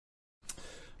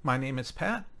My name is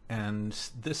Pat, and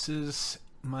this is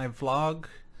my vlog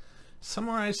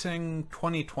summarizing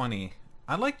 2020.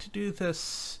 I like to do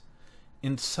this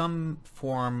in some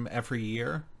form every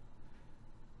year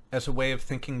as a way of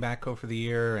thinking back over the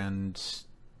year, and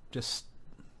just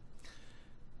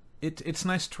it's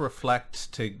nice to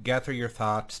reflect, to gather your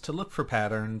thoughts, to look for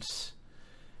patterns,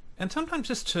 and sometimes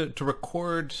just to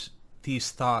record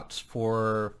these thoughts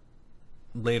for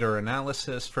later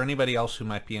analysis for anybody else who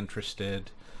might be interested.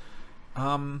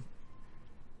 I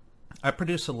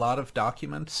produce a lot of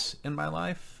documents in my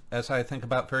life as I think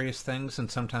about various things, and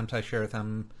sometimes I share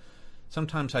them,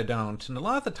 sometimes I don't. And a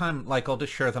lot of the time, I'll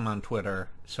just share them on Twitter,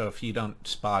 so if you don't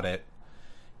spot it,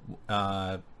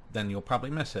 then you'll probably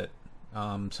miss it.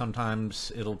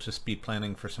 Sometimes it'll just be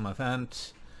planning for some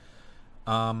event.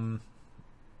 Sometimes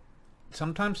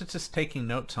it's just taking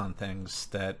notes on things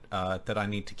that I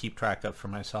need to keep track of for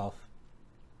myself.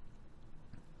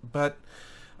 But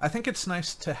I think it's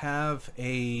nice to have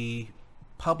a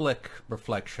public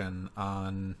reflection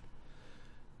on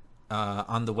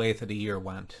the way that a year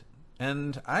went.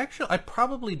 And I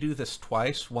probably do this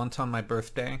twice, once on my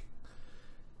birthday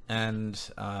and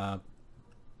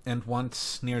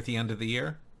once near the end of the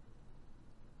year.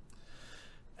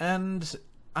 And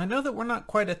I know that we're not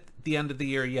quite at the end of the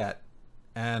year yet,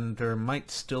 and there might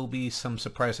still be some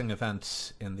surprising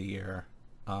events in the year.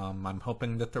 I'm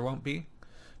hoping that there won't be,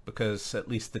 because at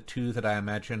least the two that I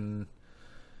imagine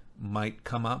might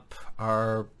come up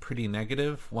are pretty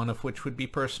negative, one of which would be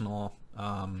personal,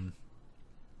 and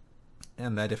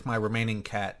that if my remaining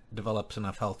cat develops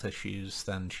enough health issues,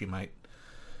 then she might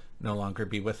no longer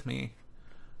be with me.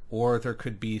 Or there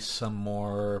could be some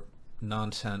more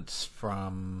nonsense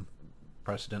from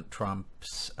President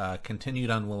Trump's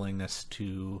continued unwillingness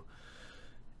to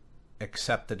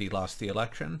accept that he lost the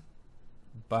election.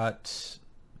 But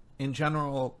in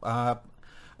general, I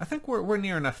think we're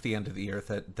near enough the end of the year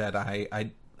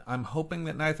that I'm hoping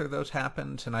that neither of those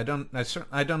happens, and I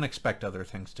don't expect other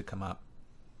things to come up.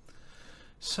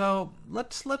 So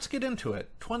let's get into it.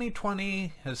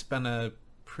 2020 has been a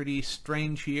pretty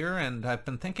strange year, and I've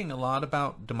been thinking a lot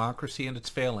about democracy and its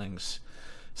failings.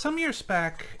 Some years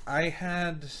back, I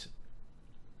had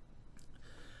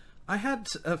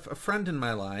a friend in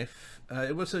my life.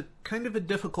 It was a kind of a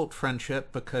difficult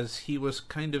friendship because he was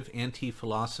kind of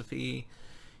anti-philosophy.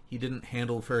 He didn't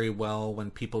handle very well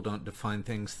when people don't define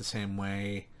things the same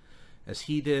way as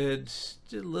he did.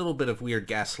 A little bit of weird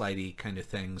gaslighty kind of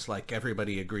things, like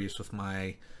everybody agrees with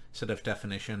my set of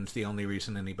definitions. The only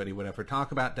reason anybody would ever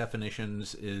talk about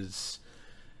definitions is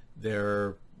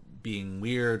they're being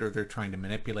weird or they're trying to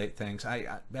manipulate things.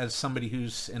 I as somebody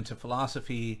who's into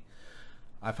philosophy,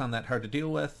 I found that hard to deal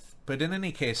with. But in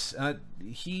any case,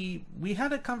 we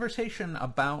had a conversation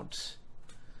about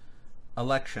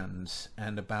elections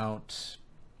and about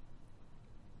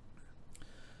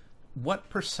what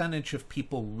percentage of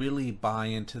people really buy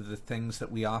into the things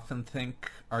that we often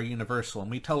think are universal, and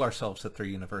we tell ourselves that they're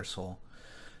universal.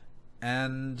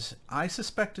 And I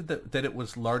suspected that it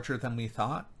was larger than we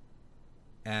thought,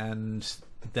 and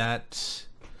that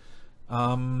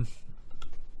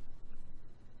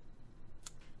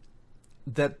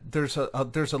that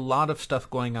there's a lot of stuff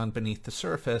going on beneath the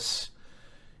surface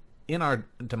in our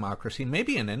democracy,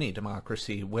 maybe in any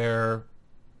democracy, where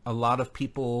a lot of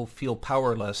people feel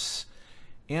powerless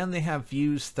and they have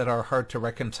views that are hard to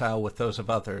reconcile with those of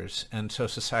others, and so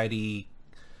society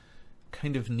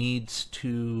kind of needs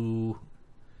to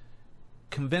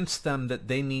convince them that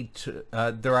they need to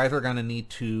they're either going to need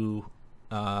to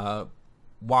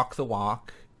walk the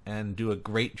walk and do a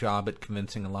great job at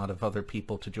convincing a lot of other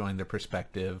people to join their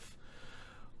perspective,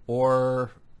 or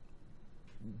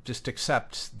just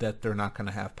accept that they're not going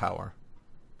to have power.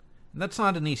 And that's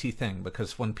not an easy thing,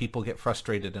 because when people get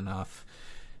frustrated enough,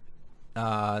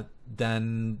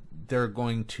 then they're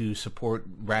going to support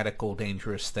radical,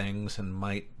 dangerous things and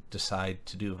might decide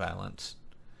to do violence.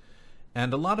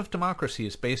 And a lot of democracy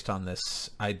is based on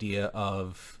this idea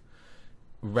of,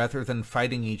 rather than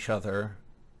fighting each other,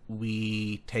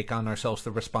 we take on ourselves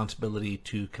the responsibility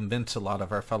to convince a lot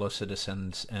of our fellow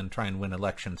citizens and try and win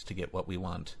elections to get what we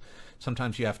want.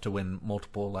 Sometimes you have to win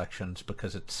multiple elections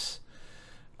because it's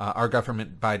our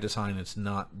government by design is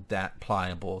not that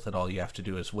pliable that all you have to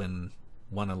do is win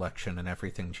one election and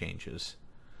everything changes.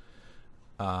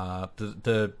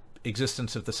 The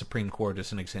existence of the Supreme Court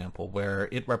is an example where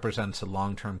it represents a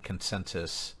long-term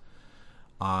consensus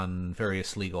on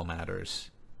various legal matters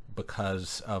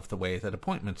because of the way that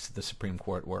appointments to the Supreme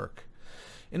Court work.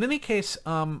 In any case,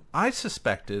 I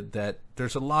suspected that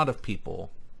there's a lot of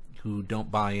people who don't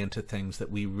buy into things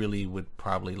that we really would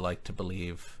probably like to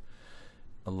believe.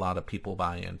 a lot of people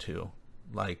buy into,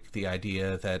 like the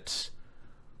idea that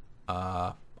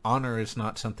honor is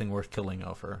not something worth killing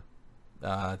over.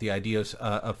 The ideas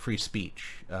of free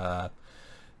speech, the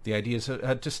ideas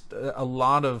of just a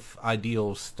lot of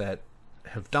ideals that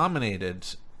have dominated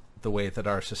the way that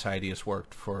our society has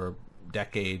worked for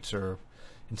decades, or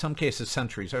in some cases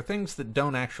centuries, are things that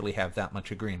don't actually have that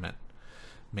much agreement.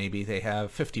 Maybe they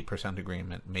have 50%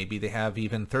 agreement. Maybe they have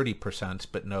even 30%,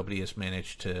 but nobody has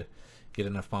managed to get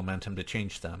enough momentum to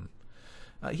change them.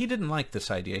 He didn't like this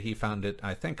idea. He found it,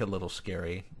 I think, a little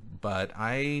scary. But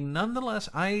nonetheless,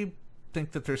 I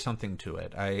think that there's something to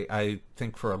it. I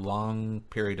think for a long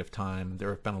period of time,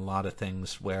 there have been a lot of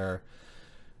things where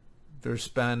there's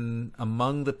been,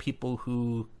 among the people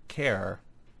who care,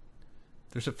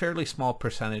 there's a fairly small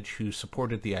percentage who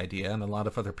supported the idea, and a lot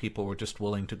of other people were just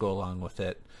willing to go along with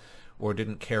it, or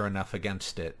didn't care enough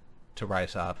against it to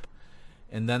rise up.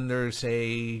 And then there's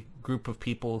a group of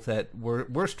people that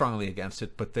were strongly against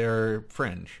it, but they're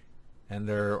fringe, and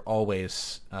they're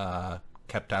always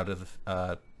kept out of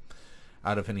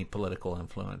any political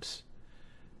influence.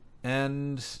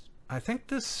 And I think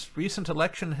this recent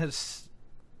election has,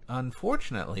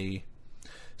 unfortunately,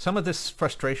 some of this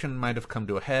frustration might have come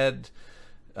to a head.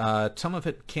 Some of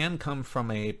it can come from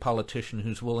a politician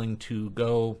who's willing to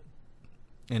go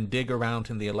and dig around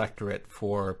in the electorate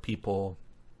for people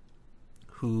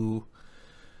who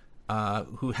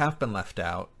have been left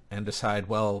out and decide,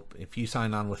 well, if you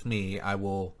sign on with me, I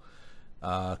will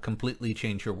completely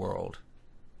change your world.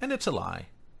 And it's a lie,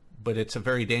 but it's a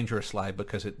very dangerous lie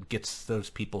because it gets those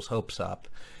people's hopes up,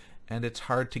 and it's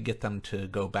hard to get them to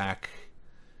go back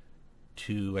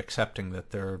to accepting that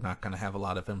they're not going to have a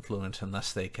lot of influence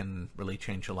unless they can really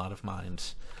change a lot of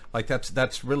minds. Like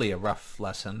that's really a rough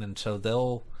lesson, and so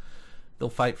they'll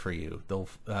fight for you.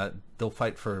 They'll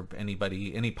fight for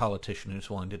any politician who's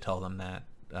willing to tell them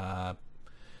that.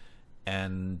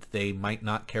 And they might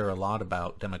not care a lot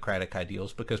about democratic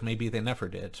ideals because maybe they never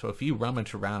did. So if you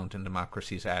rummage around in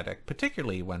democracy's attic,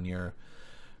 particularly when you're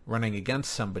running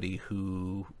against somebody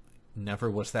who never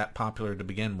was that popular to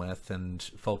begin with and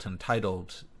felt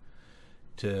entitled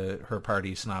to her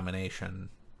party's nomination,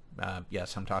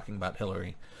 yes, I'm talking about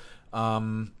Hillary,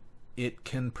 it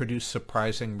can produce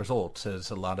surprising results as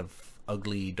a lot of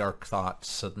ugly, dark thoughts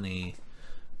suddenly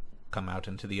come out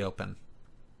into the open.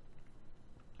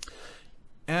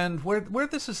 And where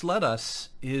this has led us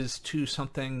is to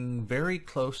something very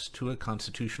close to a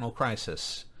constitutional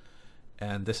crisis.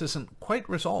 And this isn't quite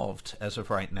resolved as of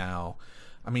right now.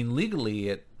 I mean, legally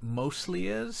it mostly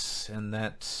is, and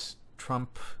that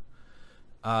Trump,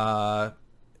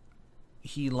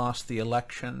 he lost the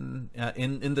election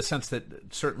in the sense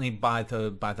that certainly by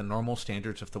the normal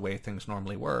standards of the way things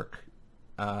normally work,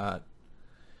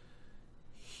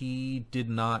 he did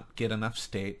not get enough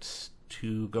states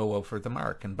to go over the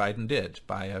mark, and Biden did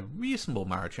by a reasonable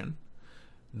margin.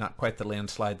 Not quite the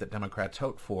landslide that Democrats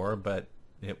hoped for, but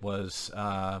it was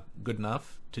good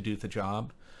enough to do the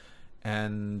job,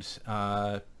 and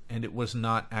it was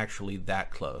not actually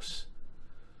that close.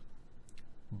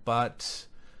 But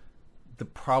the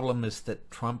problem is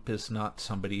that Trump is not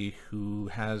somebody who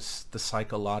has the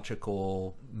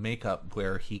psychological makeup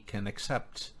where he can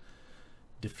accept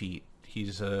defeat.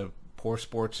 He's a poor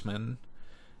sportsman.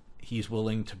 He's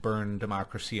willing to burn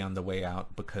democracy on the way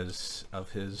out because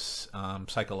of his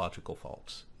psychological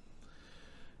faults.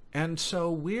 And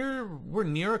so we're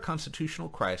near a constitutional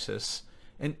crisis,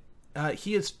 and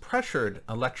he has pressured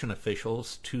election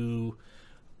officials to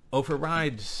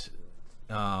override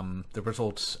the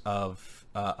results of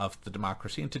the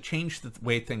democracy and to change the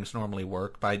way things normally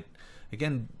work by,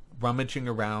 again, rummaging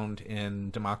around in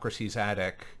democracy's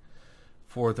attic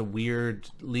for the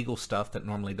weird legal stuff that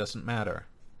normally doesn't matter.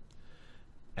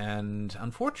 And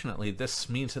unfortunately, this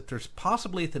means that there's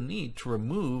possibly the need to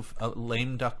remove a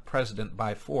lame duck president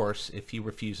by force if he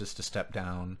refuses to step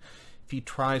down, if he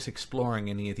tries exploring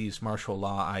any of these martial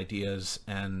law ideas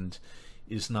and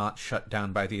is not shut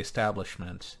down by the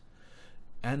establishment.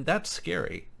 And that's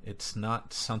scary. It's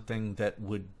not something that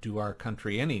would do our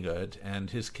country any good, and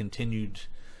his continued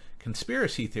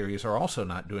conspiracy theories are also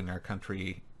not doing our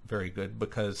country very good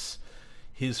because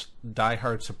his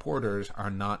diehard supporters are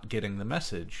not getting the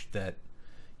message that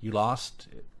you lost.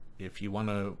 If you want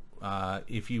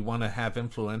to have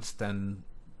influence, then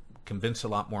convince a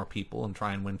lot more people and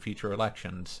try and win future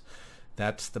elections.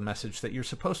 That's the message that you're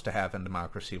supposed to have in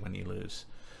democracy when you lose.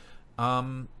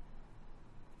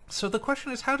 So the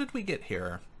question is, how did we get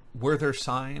here? Were there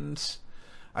signs?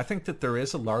 I think that there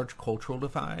is a large cultural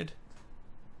divide,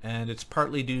 and it's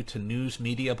partly due to news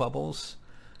media bubbles.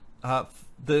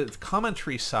 the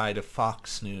commentary side of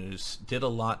Fox News did a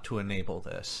lot to enable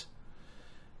this.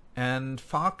 And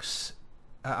Fox,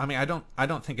 I mean, I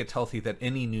don't think it's healthy that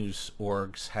any news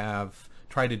orgs have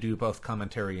tried to do both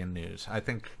commentary and news. I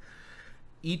think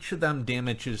each of them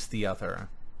damages the other,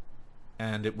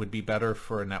 and it would be better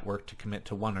for a network to commit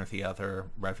to one or the other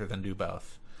rather than do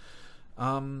both.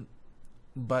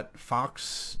 But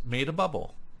Fox made a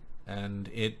bubble, and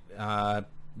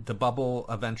the bubble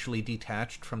eventually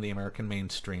detached from the American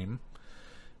mainstream,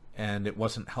 and it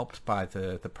wasn't helped by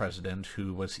the president,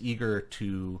 who was eager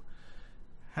to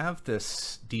have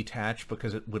this detach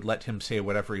because it would let him say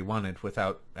whatever he wanted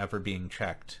without ever being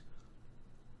checked.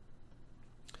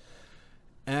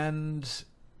 And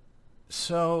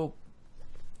so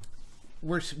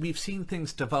we've seen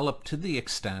things develop to the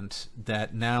extent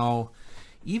that now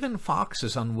even Fox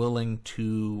is unwilling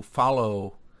to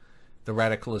follow the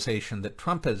radicalization that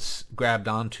Trump has grabbed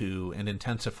onto and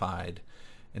intensified,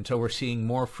 until we're seeing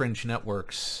more fringe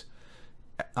networks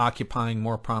occupying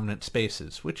more prominent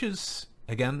spaces, which is,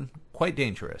 again, quite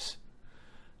dangerous.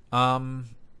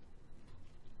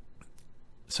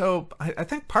 So I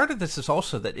think part of this is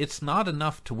also that it's not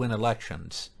enough to win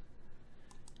elections.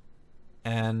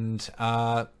 And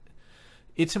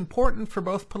it's important for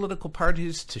both political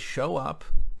parties to show up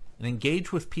and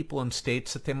engage with people in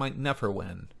states that they might never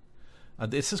win.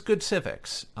 This is good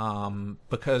civics,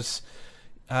 because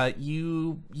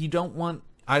you don't want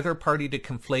either party to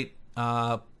conflate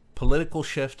political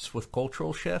shifts with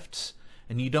cultural shifts,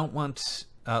 and you don't want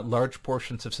large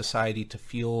portions of society to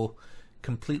feel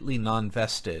completely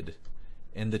non-vested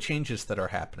in the changes that are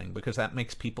happening, because that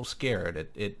makes people scared.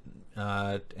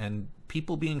 And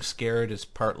people being scared is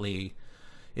partly,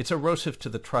 it's erosive to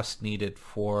the trust needed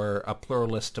for a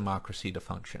pluralist democracy to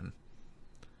function.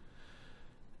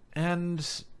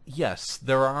 And yes,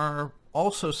 there are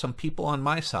also some people on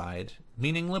my side,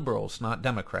 meaning liberals, not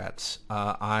Democrats.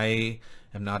 I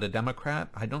am not a Democrat.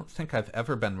 I don't think I've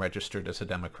ever been registered as a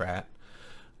Democrat.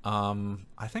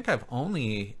 I think I've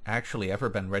only actually ever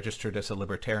been registered as a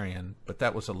libertarian, but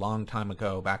that was a long time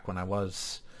ago, back when I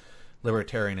was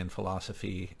libertarian in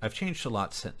philosophy. I've changed a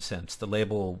lot since. The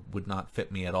label would not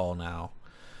fit me at all now.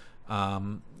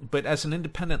 But as an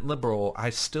independent liberal, I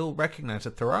still recognize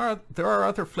that there are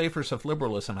other flavors of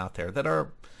liberalism out there that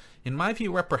are, in my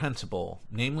view, reprehensible,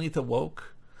 namely the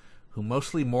woke, who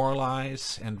mostly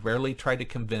moralize and rarely try to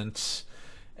convince,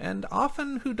 and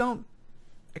often who don't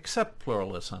accept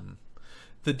pluralism.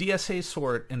 The DSA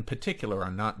sort in particular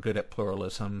are not good at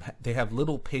pluralism. They have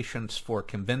little patience for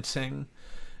convincing.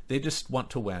 They just want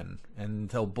to win, and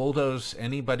they'll bulldoze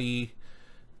anybody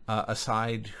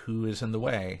aside who is in the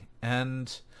way.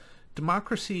 And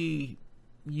democracy,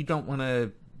 you don't want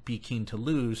to be keen to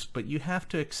lose, but you have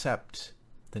to accept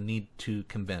the need to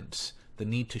convince, the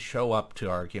need to show up to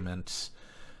arguments.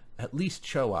 At least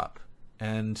show up,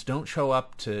 and don't show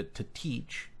up to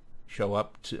teach. Show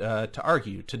up to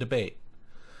argue, to debate.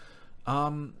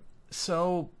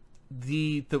 So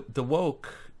the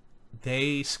woke,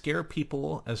 they scare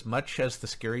people as much as the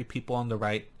scary people on the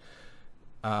right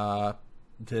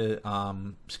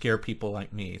scare people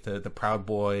like me, the Proud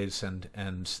Boys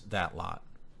and that lot.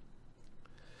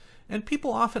 And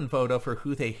people often vote over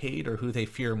who they hate or who they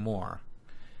fear more.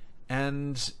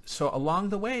 And so along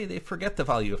the way, they forget the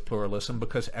value of pluralism,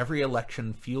 because every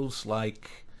election feels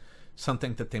like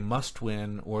something that they must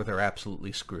win or they're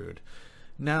absolutely screwed.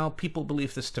 Now, people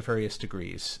believe this to various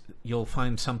degrees. You'll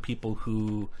find some people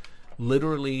who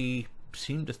literally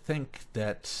seem to think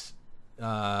that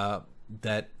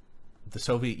that the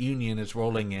Soviet Union is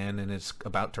rolling in and is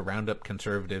about to round up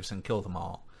conservatives and kill them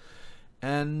all.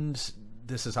 And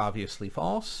this is obviously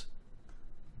false,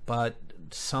 but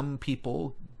some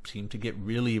people seem to get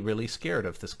really, really scared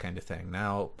of this kind of thing.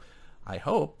 Now, I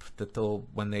hope that they'll,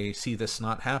 when they see this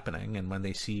not happening, and when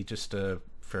they see just a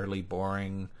fairly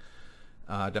boring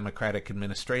democratic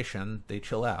administration, they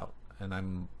chill out.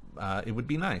 And it would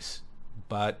be nice.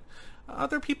 But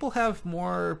other people have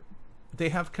they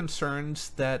have concerns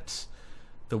that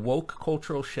the woke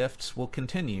cultural shifts will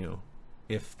continue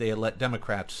if they let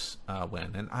Democrats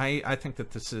win. And I think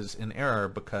that this is an error,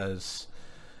 because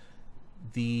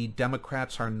the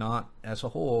Democrats are not, as a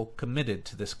whole, committed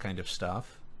to this kind of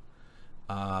stuff.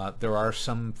 There are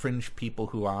some fringe people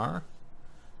who are,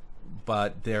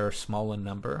 but they're small in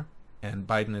number, and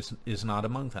Biden is not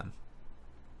among them.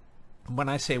 When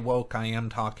I say woke, I am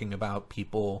talking about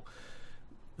people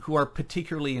who are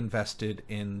particularly invested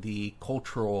in the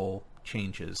cultural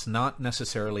changes, not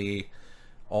necessarily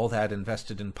all that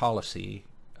invested in policy,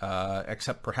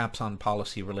 except perhaps on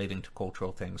policy relating to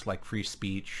cultural things like free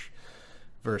speech,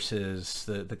 versus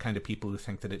the kind of people who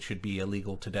think that it should be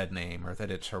illegal to dead name, or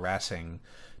that it's harassing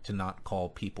to not call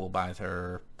people by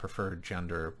their preferred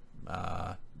gender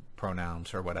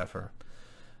pronouns or whatever.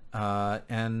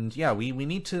 And yeah, we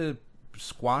need to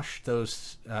squash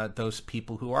those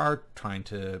people who are trying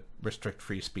to restrict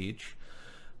free speech,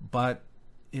 but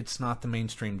it's not the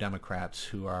mainstream Democrats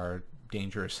who are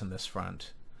dangerous in this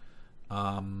front.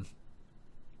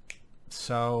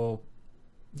 So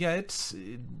yeah,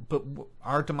 but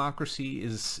our democracy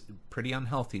is pretty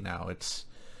unhealthy now. It's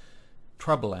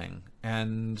troubling,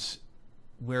 and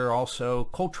we're also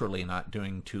culturally not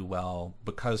doing too well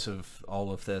because of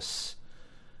all of this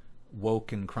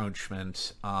woke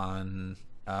encroachment on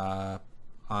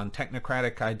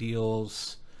technocratic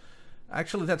ideals.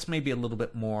 Actually, that's maybe a little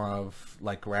bit more of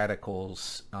like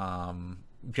radicals,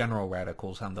 general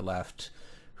radicals on the left,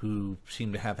 who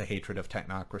seem to have a hatred of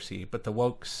technocracy. But the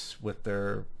wokes with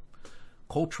their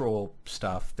cultural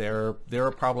stuff, they're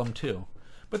a problem too.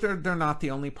 But they're not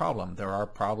the only problem. There are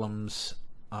problems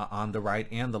on the right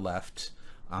and the left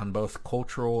on both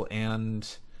cultural and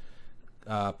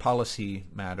policy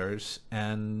matters,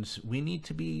 and we need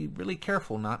to be really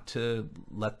careful not to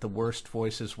let the worst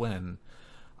voices win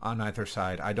on either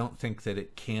side. I don't think that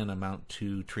it can amount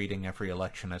to treating every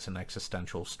election as an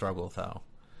existential struggle, though.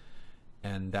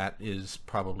 And that is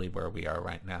probably where we are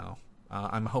right now.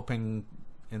 I'm hoping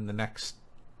in the next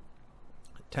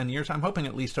 10 years, I'm hoping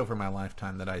at least over my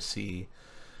lifetime, that I see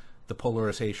the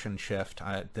polarization shift,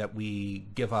 that we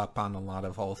give up on a lot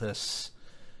of all this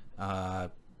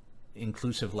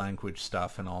inclusive language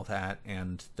stuff and all that,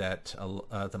 and that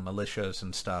the militias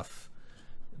and stuff,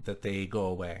 that they go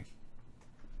away.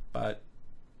 But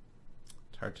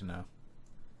it's hard to know.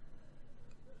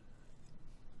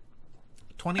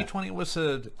 2020 was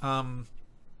on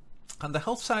the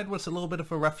health side, was a little bit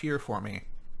of a rough year for me.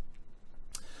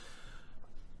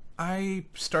 I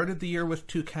started the year with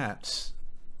 2 cats,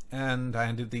 and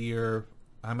I'm ending the year,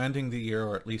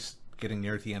 or at least getting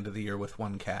near the end of the year, with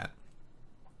 1 cat.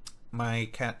 My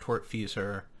cat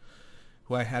Tortfeasor,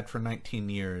 who I had for 19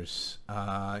 years,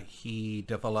 he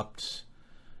developed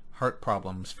heart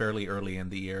problems fairly early in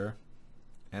the year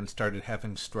and started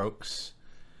having strokes,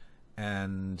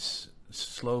 and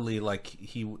slowly, like,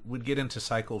 he would get into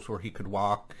cycles where he could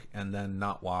walk and then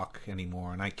not walk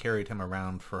anymore, and I carried him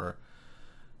around for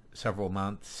several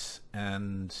months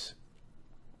and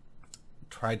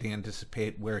tried to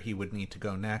anticipate where he would need to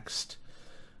go next.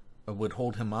 I would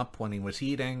hold him up when he was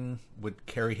eating, would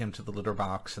carry him to the litter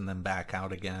box and then back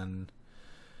out again.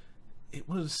 It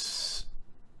was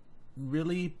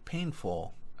really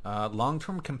painful.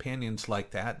 Long-term companions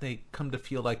like that, they come to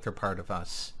feel like they're part of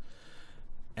us.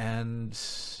 And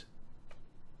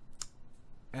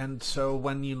so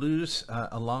when you lose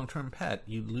a long-term pet,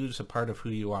 you lose a part of who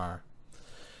you are.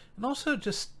 And also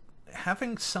just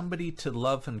having somebody to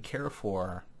love and care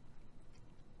for,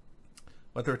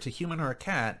 whether it's a human or a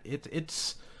cat,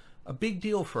 it's a big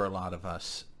deal for a lot of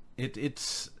us.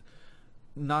 It's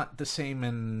not the same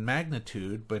in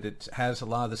magnitude, but it has a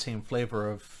lot of the same flavor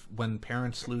of when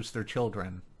parents lose their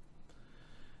children.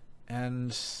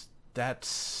 And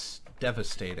that's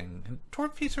devastating. And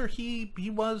Tortfeasor, he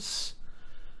was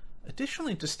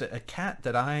additionally just a cat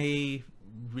that I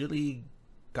really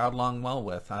got along well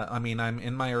with. I mean, I'm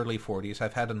in my early 40s.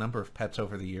 I've had a number of pets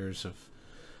over the years of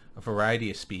a variety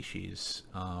of species,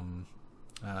 and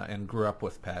grew up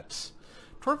with pets.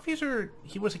 Tortfeasor,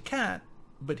 he was a cat,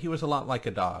 but he was a lot like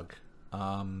a dog.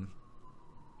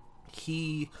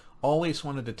 He always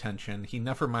wanted attention. He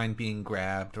never minded being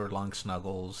grabbed or long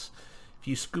snuggles. If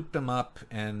you scooped him up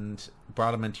and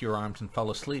brought him into your arms and fell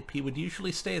asleep, he would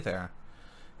usually stay there.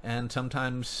 And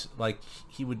sometimes, like,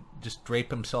 he would just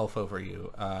drape himself over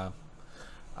you. I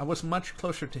was much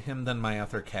closer to him than my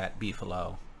other cat,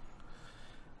 Beefalo.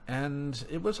 And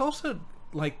it was also,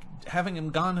 like, having him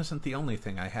gone isn't the only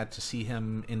thing. I had to see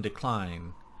him in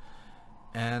decline.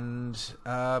 And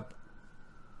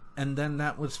then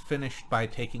that was finished by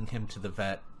taking him to the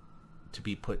vet to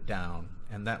be put down.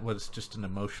 And that was just an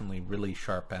emotionally really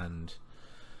sharp end.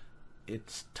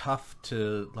 It's tough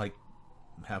to, like,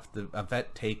 have a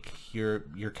vet take your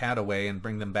cat away and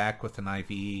bring them back with an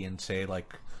IV and say,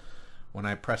 like, when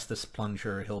I press this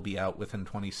plunger, he'll be out within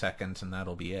 20 seconds and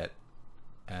that'll be it.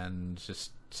 And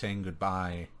just saying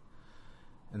goodbye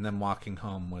and then walking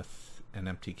home with an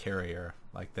empty carrier.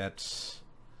 Like, it's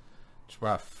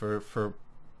rough. For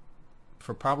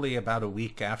probably about a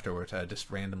week afterwards, I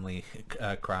just randomly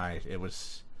cried. It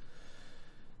was,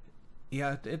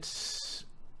 yeah,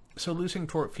 so losing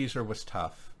Tortfeasor was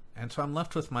tough. And so I'm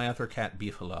left with my other cat,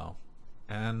 Beefalo.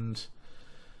 And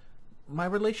my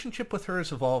relationship with her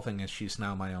is evolving as she's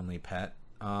now my only pet.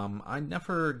 I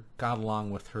never got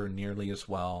along with her nearly as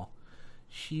well.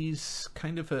 She's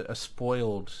kind of a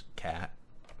spoiled cat.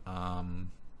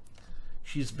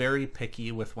 She's very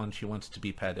picky with when she wants to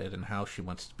be petted and how she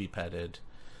wants to be petted.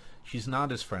 She's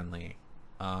not as friendly.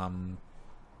 And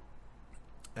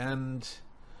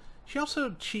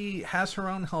she has her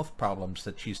own health problems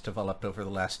that she's developed over the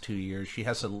last 2 years. She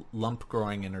has a lump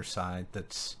growing in her side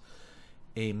that's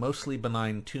a mostly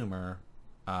benign tumor,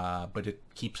 but it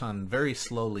keeps on very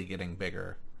slowly getting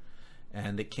bigger.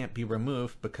 And it can't be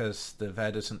removed because the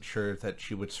vet isn't sure that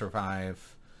she would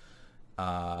survive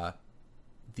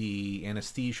the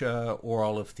anesthesia or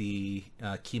all of the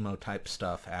chemo type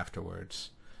stuff afterwards.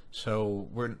 So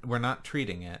we're not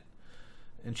treating it.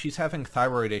 And she's having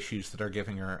thyroid issues that are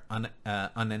giving her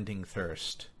unending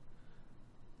thirst.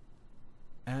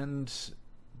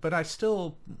 But I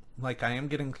still, I am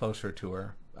getting closer to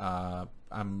her.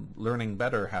 I'm learning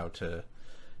better how to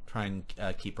try and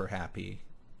keep her happy.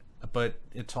 But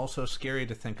it's also scary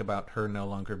to think about her no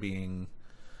longer being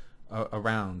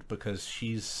around, because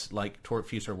she's like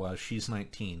Tortfuser was. She's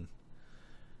 19.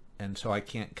 And so I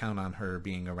can't count on her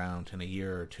being around in a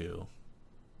year or two.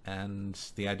 And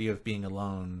the idea of being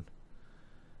alone,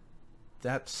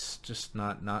 that's just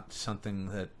not something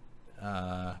that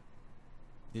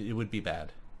it would be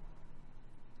bad.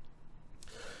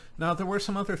 Now, there were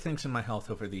some other things in my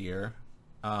health over the year.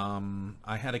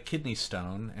 I had a kidney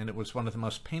stone, and it was one of the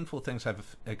most painful things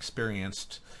I've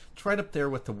experienced. It's right up there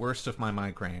with the worst of my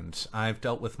migraines. I've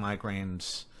dealt with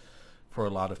migraines for a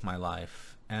lot of my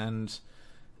life, and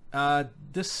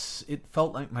it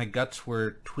felt like my guts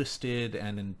were twisted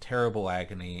and in terrible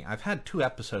agony. I've had 2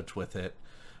 episodes with it,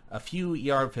 a few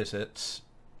ER visits,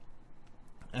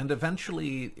 and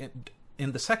eventually,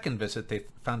 in the second visit, they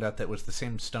found out that it was the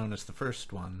same stone as the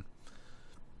first one.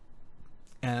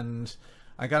 And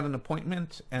I got an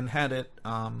appointment and had it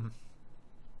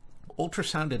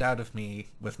ultrasounded out of me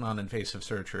with non-invasive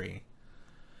surgery.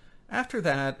 After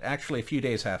that, actually a few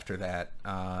days after that,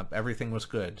 everything was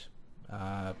good.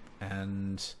 And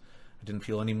I didn't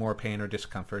feel any more pain or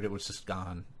discomfort. It was just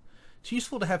gone. It's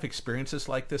useful to have experiences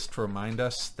like this to remind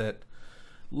us that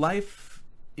life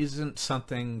isn't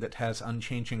something that has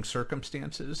unchanging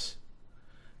circumstances.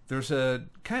 There's a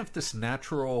kind of this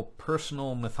natural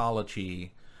personal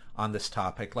mythology on this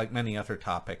topic, like many other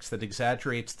topics, that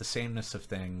exaggerates the sameness of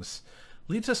things,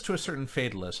 leads us to a certain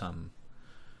fatalism.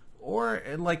 Or,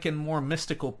 like in more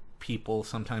mystical people,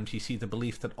 sometimes you see the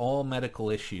belief that all medical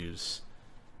issues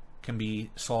can be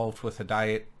solved with a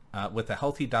diet, with a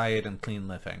healthy diet and clean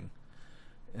living.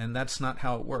 And that's not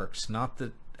how it works. Not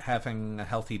that having a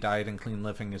healthy diet and clean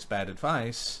living is bad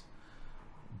advice,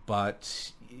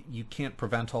 but you can't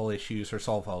prevent all issues or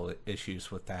solve all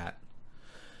issues with that.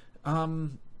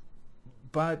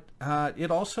 But it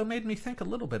also made me think a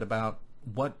little bit about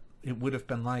what it would have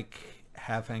been like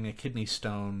having a kidney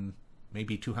stone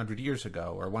maybe 200 years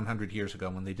ago or 100 years ago,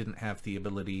 when they didn't have the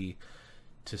ability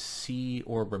to see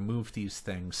or remove these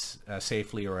things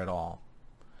safely or at all.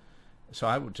 So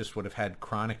I would have had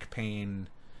chronic pain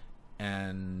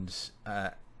and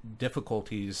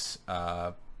difficulties.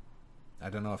 I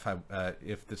don't know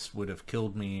if this would have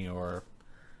killed me or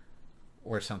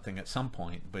something at some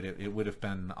point, but it would have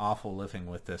been awful living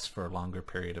with this for a longer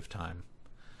period of time.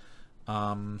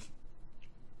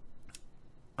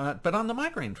 But on the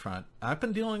migraine front, I've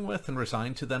been dealing with and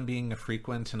resigned to them being a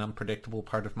frequent and unpredictable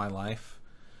part of my life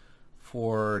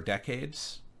for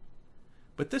decades.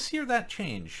 But this year that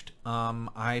changed.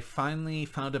 I finally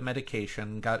found a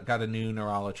medication, got a new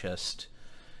neurologist,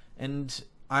 and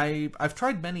I've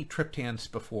tried many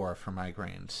triptans before for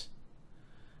migraines,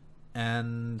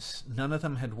 and none of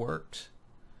them had worked.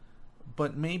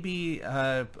 But maybe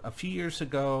a few years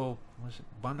ago, was it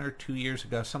 1 or 2 years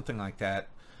ago, something like that,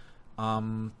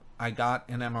 I got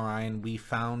an MRI and we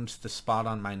found the spot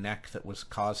on my neck that was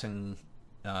causing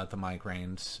the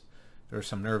migraines. There were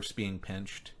some nerves being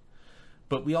pinched.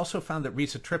 But we also found that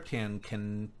rizatriptan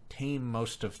can tame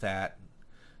most of that,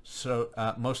 so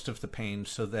most of the pain,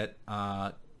 so that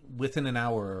within an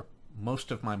hour,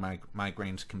 most of my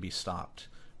migraines can be stopped,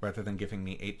 rather than giving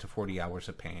me 8 to 40 hours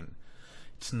of pain.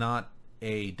 It's not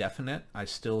a definite. I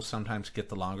still sometimes get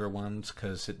the longer ones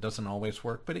because it doesn't always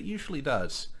work, but it usually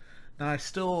does. Now, I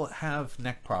still have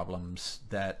neck problems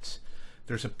that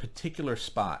there's a particular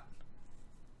spot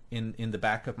in the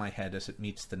back of my head as it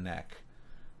meets the neck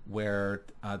where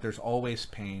there's always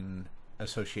pain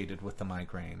associated with the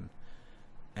migraine.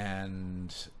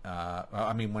 And,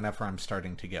 whenever I'm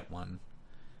starting to get one.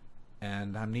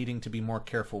 And I'm needing to be more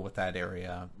careful with that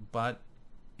area. But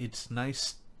it's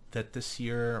nice that this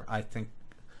year I think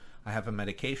I have a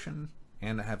medication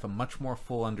and I have a much more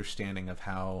full understanding of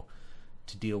how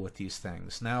to deal with these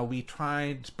things. Now, we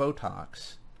tried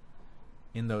Botox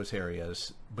in those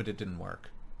areas, but it didn't work.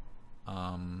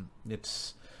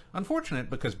 It's unfortunate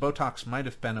because Botox might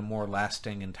have been a more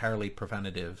lasting, entirely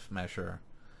preventative measure,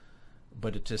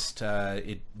 but it just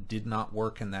it did not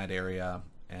work in that area,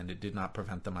 and it did not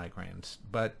prevent the migraines.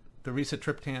 But the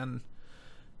rizatriptan,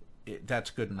 that's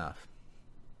good enough.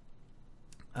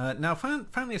 Now,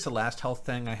 finally, as the last health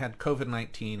thing, I had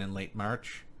COVID-19 in late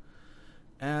March,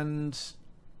 and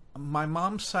my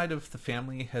mom's side of the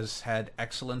family has had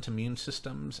excellent immune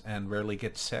systems and rarely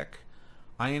gets sick.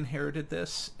 I inherited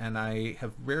this, and I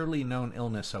have rarely known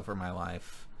illness over my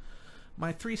life.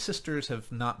 My 3 sisters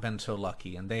have not been so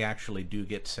lucky, and they actually do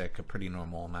get sick a pretty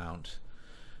normal amount.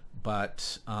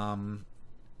 But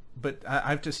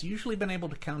I've just usually been able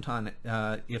to count on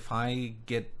if I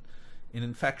get an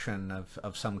infection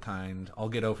of some kind, I'll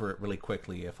get over it really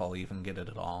quickly, if I'll even get it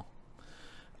at all.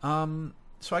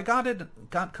 So I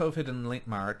got COVID in late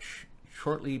March,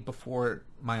 shortly before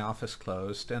my office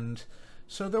closed, and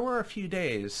so there were a few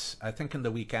days, I think in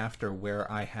the week after, where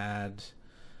I had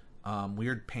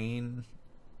weird pain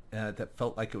that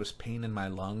felt like it was pain in my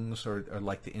lungs or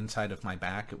like the inside of my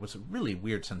back. It was a really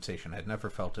weird sensation. I'd never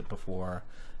felt it before.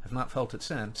 I've not felt it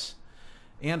since.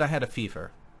 And I had a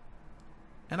fever.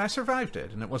 And I survived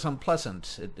it, and it was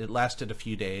unpleasant. It lasted a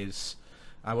few days.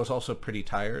 I was also pretty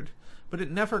tired, but it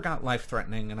never got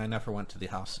life-threatening, and I never went to the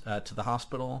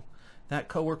hospital. That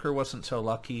coworker wasn't so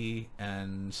lucky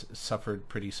and suffered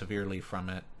pretty severely from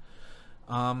it.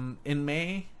 In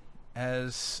May,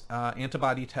 as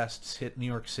antibody tests hit New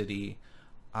York City,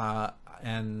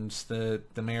 and the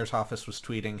mayor's office was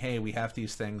tweeting, "Hey, we have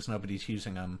these things, nobody's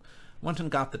using them," went and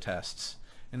got the tests,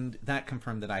 and that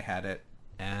confirmed that I had it,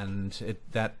 and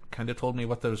that kind of told me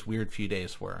what those weird few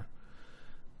days were.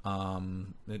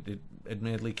 It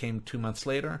admittedly came 2 months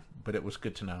later, but it was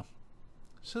good to know.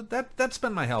 So that's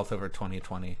been my health over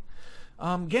 2020.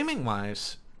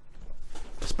 Gaming-wise,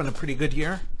 it's been a pretty good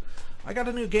year. I got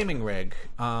a new gaming rig.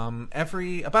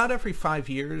 About every 5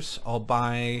 years, I'll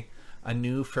buy a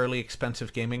new, fairly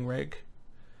expensive gaming rig,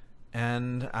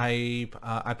 and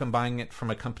I've been buying it from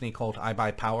a company called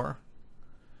iBuyPower.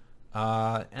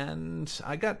 And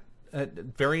I got a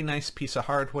very nice piece of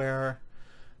hardware.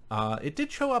 It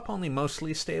did show up only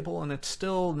mostly stable, and it's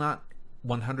still not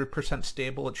 100%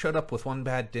 stable. It showed up with one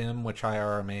bad DIMM, which I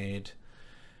RMA'd.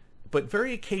 But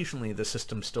very occasionally the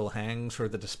system still hangs or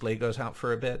the display goes out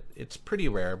for a bit. It's pretty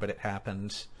rare, but it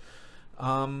happens.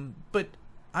 But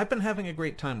I've been having a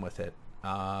great time with it.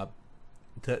 It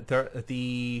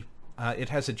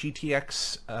has a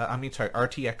RTX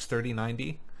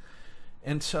 3090.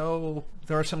 And so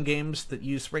there are some games that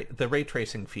use the ray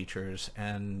tracing features,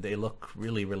 and they look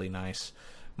really, really nice.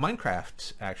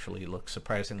 Minecraft actually looks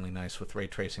surprisingly nice with ray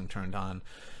tracing turned on.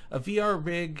 A VR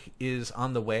rig is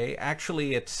on the way.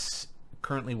 Actually, it's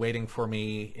currently waiting for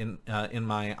me in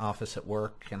my office at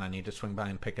work, and I need to swing by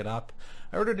and pick it up.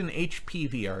 I ordered an HP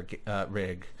VR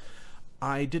rig.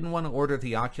 I didn't want to order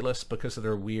the Oculus because of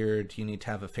their weird, you need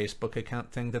to have a Facebook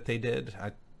account thing that they did.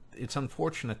 It's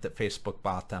unfortunate that Facebook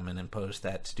bought them and imposed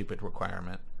that stupid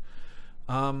requirement.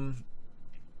 And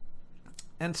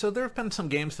so there have been some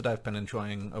games that I've been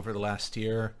enjoying over the last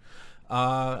year.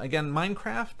 Again,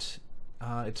 Minecraft,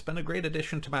 it's been a great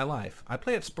addition to my life. I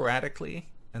play it sporadically,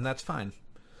 and that's fine.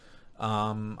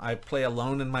 I play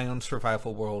alone in my own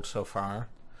survival world so far.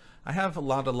 I have a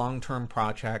lot of long-term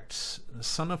projects,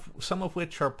 some of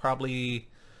which are probably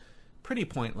pretty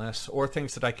pointless, or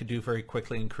things that I could do very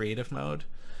quickly in creative mode.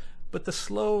 But the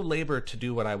slow labor to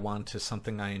do what I want is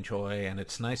something I enjoy, and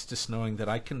it's nice just knowing that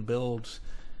I can build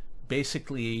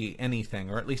basically anything,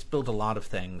 or at least build a lot of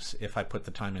things if I put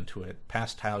the time into it.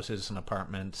 Past houses and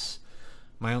apartments,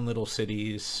 my own little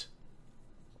cities,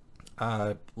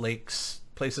 lakes,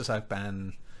 places I've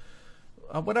been,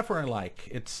 whatever I like.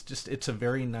 It's a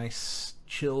very nice,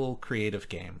 chill, creative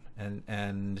game.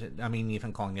 And I mean,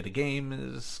 even calling it a game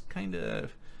is kind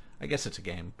of, I guess it's a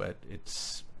game, but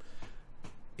it's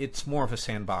more of a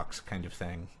sandbox kind of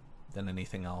thing than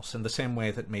anything else, in the same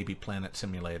way that maybe Planet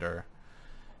Simulator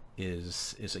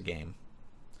is a game.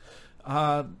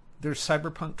 There's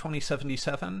Cyberpunk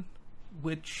 2077,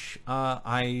 which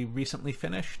I recently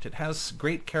finished. It has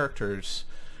great characters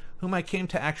whom I came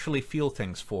to actually feel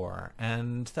things for,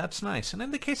 and that's nice. And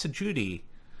in the case of Judy,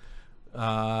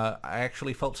 I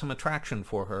actually felt some attraction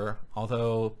for her,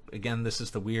 although, again, this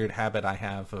is the weird habit I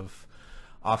have of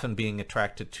often being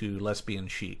attracted to lesbian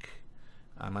chic.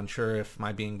 I'm unsure if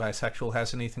my being bisexual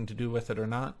has anything to do with it or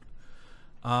not.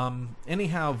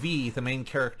 Anyhow, V, the main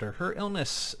character, her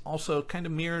illness also kind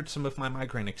of mirrored some of my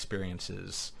migraine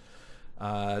experiences.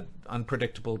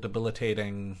 Unpredictable,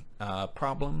 debilitating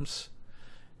problems.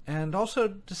 And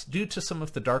also, just due to some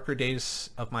of the darker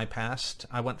days of my past,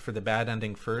 I went for the bad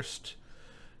ending first,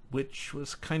 which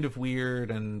was kind of weird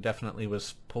and definitely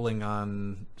was pulling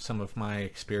on some of my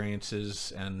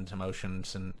experiences and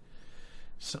emotions, and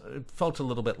so it felt a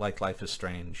little bit like Life is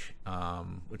Strange,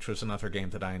 which was another game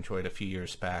that I enjoyed a few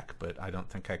years back, but I don't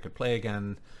think I could play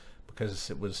again because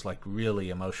it was like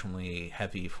really emotionally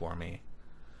heavy for me.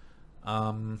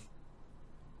 But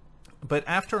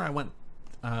after I went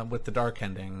with the dark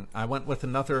ending, I went with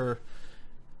another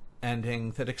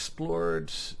ending that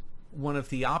explored one of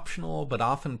the optional but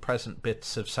often present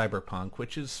bits of cyberpunk,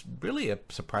 which is really a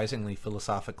surprisingly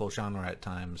philosophical genre at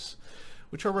times,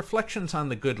 which are reflections on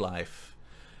the good life.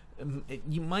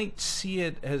 You might see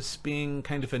it as being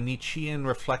kind of a Nietzschean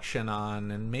reflection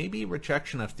on, and maybe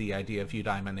rejection of, the idea of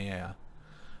eudaimonia.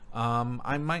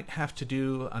 I might have to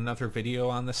do another video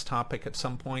on this topic at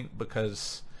some point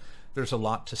because there's a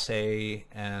lot to say,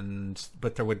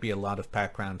 but there would be a lot of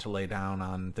background to lay down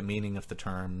on the meaning of the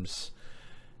terms.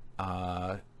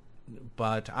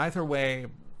 But either way,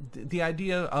 the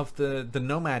idea of the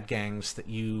nomad gangs that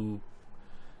you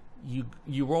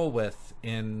roll with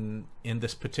in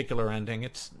this particular ending,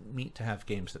 it's neat to have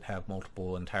games that have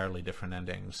multiple entirely different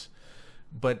endings,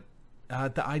 but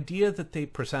the idea that they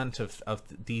present of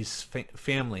these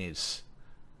families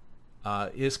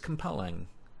is compelling.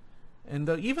 And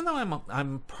even though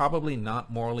I'm probably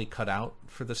not morally cut out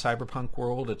for the cyberpunk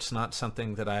world, it's not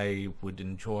something that I would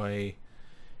enjoy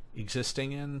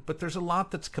existing in, but there's a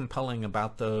lot that's compelling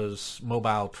about those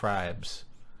mobile tribes.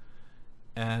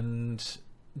 And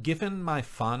given my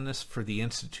fondness for the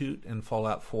Institute in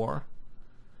Fallout 4,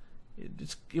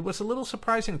 it was a little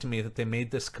surprising to me that they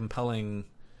made this compelling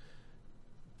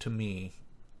to me,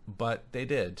 but they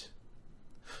did.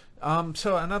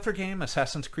 So another game,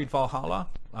 Assassin's Creed Valhalla,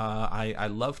 I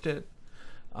loved it.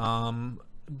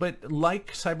 But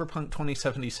like Cyberpunk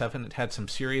 2077, it had some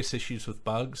serious issues with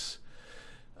bugs.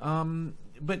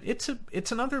 But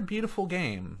it's another beautiful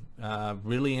game.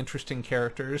 Really interesting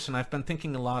characters, and I've been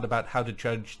thinking a lot about how to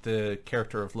judge the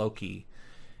character of Loki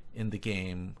in the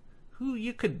game, who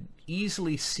you could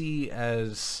easily see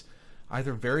as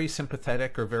either very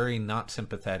sympathetic or very not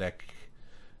sympathetic,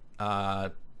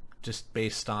 just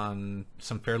based on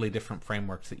some fairly different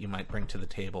frameworks that you might bring to the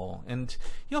table. And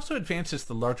he also advances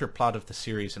the larger plot of the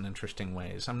series in interesting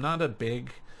ways. I'm not a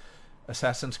big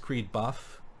Assassin's Creed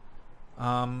buff,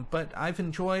 but I've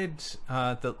enjoyed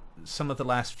some of the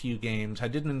last few games. I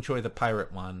didn't enjoy the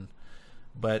pirate one,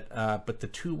 but the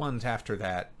two ones after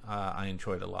that I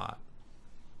enjoyed a lot.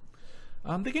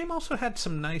 The game also had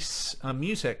some nice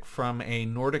music from a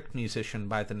Nordic musician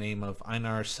by the name of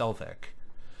Einar Selvik,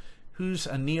 who's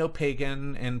a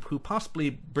neo-pagan and who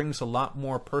possibly brings a lot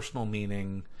more personal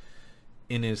meaning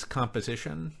in his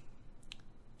composition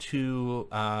to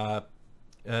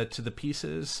the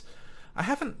pieces. I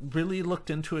haven't really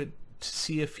looked into it to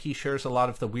see if he shares a lot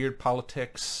of the weird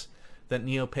politics that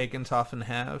neo-pagans often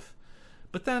have.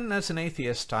 But then, as an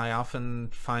atheist, I often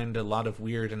find a lot of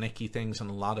weird and icky things in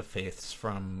a lot of faiths,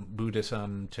 from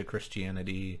Buddhism to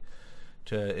Christianity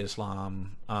to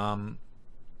Islam.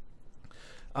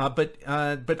 But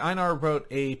Einar wrote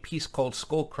a piece called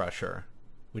Skull Crusher,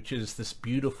 which is this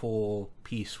beautiful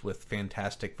piece with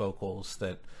fantastic vocals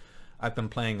that I've been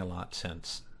playing a lot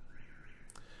since.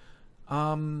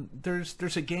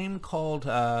 There's a game called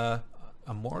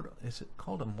Immortal. Is it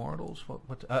called Immortals?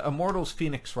 Immortals: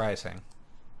 Phoenix Rising.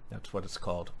 That's what it's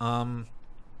called. That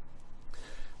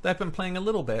I've been playing a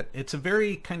little bit. It's a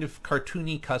very kind of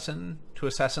cartoony cousin to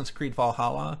Assassin's Creed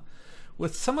Valhalla,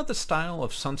 with some of the style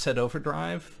of Sunset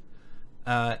Overdrive,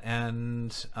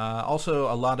 and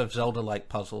also a lot of Zelda-like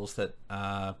puzzles that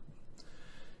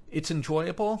it's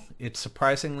enjoyable. It's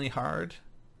surprisingly hard,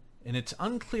 and it's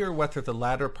unclear whether the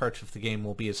latter parts of the game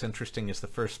will be as interesting as the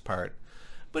first part,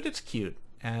 but it's cute,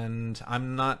 and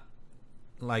I'm not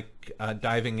like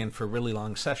diving in for really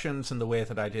long sessions in the way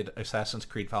that I did Assassin's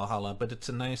Creed Valhalla, but it's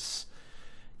a nice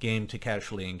game to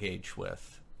casually engage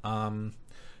with.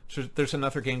 So there's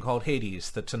another game called Hades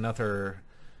that's another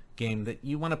game that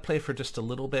you want to play for just a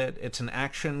little bit. It's an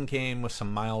action game with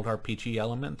some mild RPG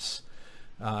elements,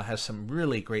 has some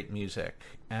really great music,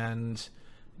 and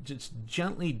just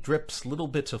gently drips little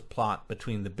bits of plot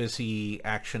between the busy,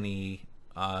 action-y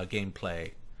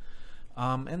gameplay.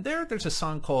 And there's a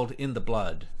song called In the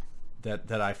Blood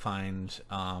that I find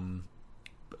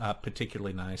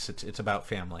particularly nice. It's about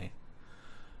family.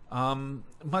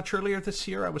 Much earlier this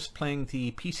year, I was playing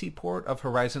the PC port of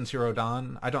Horizon Zero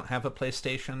Dawn. I don't have a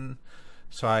PlayStation,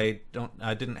 so I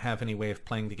didn't have any way of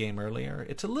playing the game earlier.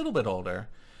 It's a little bit older,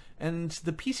 and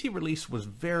the PC release was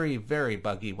very, very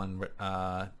buggy when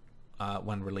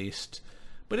released,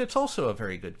 but it's also a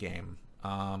very good game.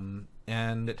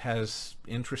 And it has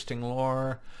interesting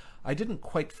lore. I didn't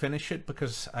quite finish it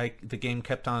because the game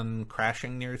kept on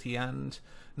crashing near the end.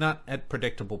 Not at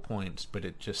predictable points, but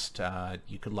it just,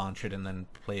 you could launch it and then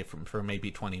play for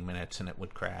maybe 20 minutes and it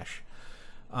would crash.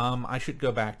 I should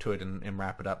go back to it and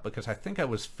wrap it up because I think I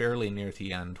was fairly near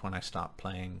the end when I stopped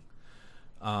playing.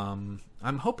 I'm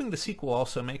hoping the sequel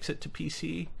also makes it to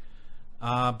PC,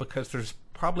 because there's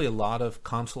probably a lot of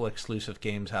console exclusive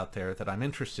games out there that I'm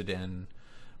interested in,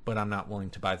 but I'm not willing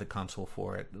to buy the console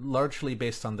for it, largely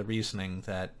based on the reasoning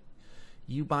that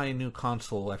you buy a new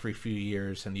console every few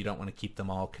years and you don't want to keep them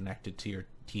all connected to your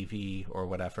TV or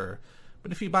whatever.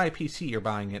 But if you buy a PC, you're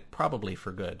buying it probably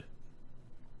for good,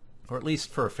 or at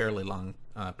least for a fairly long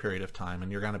period of time,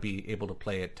 and you're going to be able to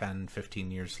play it 10,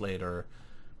 15 years later,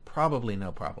 probably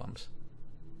no problems.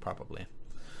 Probably.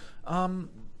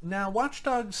 Now, Watch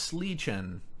Dogs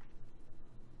Legion,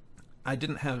 I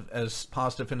didn't have as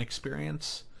positive an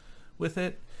experience with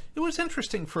it. It was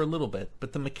interesting for a little bit,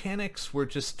 but the mechanics were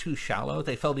just too shallow.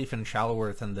 They felt even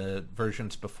shallower than the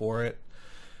versions before it.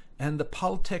 And the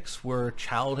politics were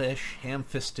childish,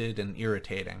 ham-fisted, and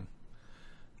irritating.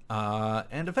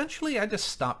 And eventually I just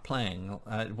stopped playing.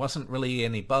 It wasn't really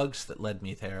any bugs that led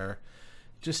me there.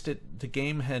 Just the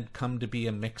game had come to be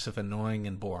a mix of annoying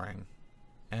and boring.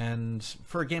 And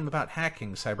for a game about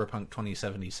hacking, Cyberpunk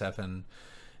 2077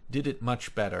 did it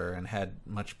much better and had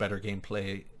much better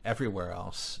gameplay everywhere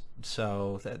else.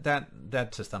 So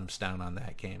that's a thumbs down on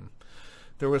that game.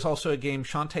 There was also a game,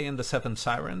 Shantae and the Seven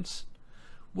Sirens,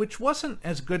 which wasn't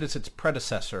as good as its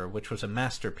predecessor, which was a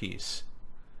masterpiece,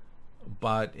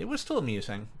 but it was still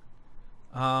amusing.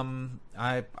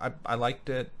 I liked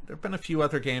it. There have been a few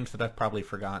other games that I've probably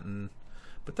forgotten,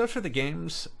 but those are the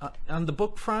games. On the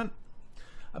book front,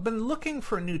 I've been looking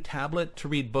for a new tablet to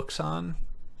read books on,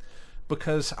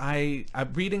 because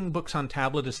reading books on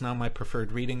tablet is now my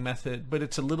preferred reading method, but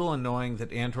it's a little annoying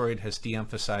that Android has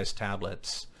de-emphasized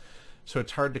tablets. So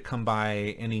it's hard to come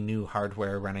by any new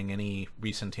hardware running any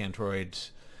recent Android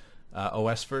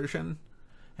OS version.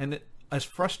 And as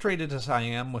frustrated as I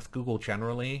am with Google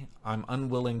generally, I'm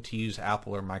unwilling to use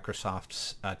Apple or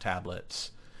Microsoft's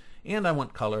tablets. And I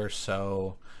want color,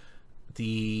 so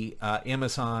the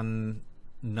Amazon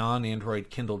non-Android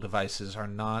Kindle devices are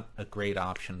not a great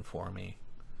option for me.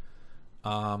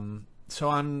 So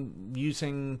I'm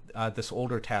using this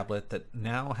older tablet that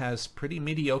now has pretty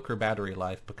mediocre battery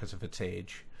life because of its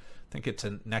age. I think it's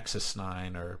a Nexus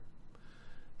 9 or...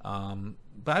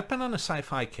 but I've been on a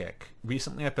sci-fi kick.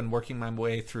 Recently I've been working my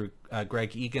way through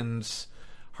Greg Egan's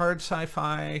hard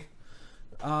sci-fi.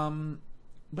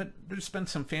 But there's been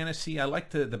some fantasy. I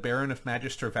like the Baron of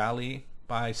Magister Valley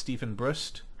by Stephen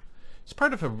Brust. It's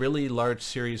part of a really large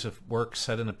series of works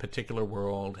set in a particular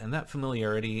world, and that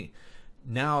familiarity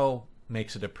now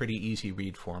makes it a pretty easy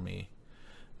read for me.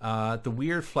 The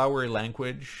weird flowery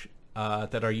language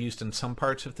that are used in some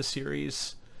parts of the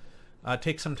series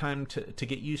takes some time to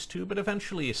get used to, but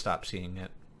eventually you stop seeing it.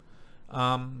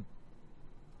 More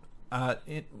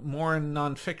in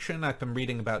nonfiction, I've been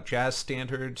reading about jazz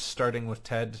standards, starting with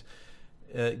Ted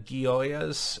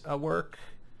Gioia's work,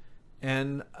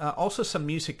 and also some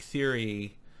music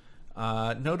theory,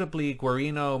 notably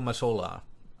Guarino Mazzola.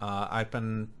 I've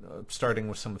been starting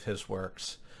with some of his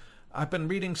works. I've been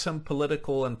reading some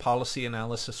political and policy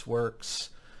analysis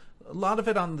works, a lot of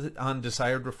it on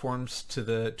desired reforms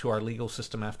to our legal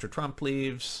system after Trump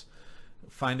leaves,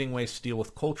 finding ways to deal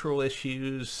with cultural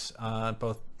issues,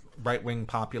 both right-wing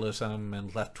populism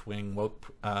and left-wing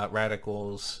woke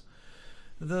radicals.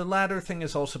 The latter thing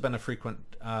has also been a frequent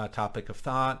topic of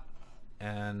thought,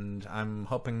 and I'm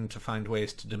hoping to find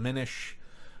ways to diminish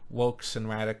wokes and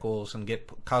radicals and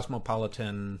get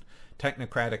cosmopolitan,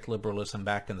 technocratic liberalism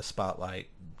back in the spotlight,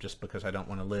 just because I don't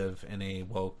want to live in a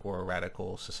woke or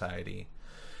radical society.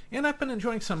 And I've been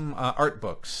enjoying some art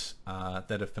books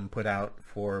that have been put out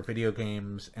for video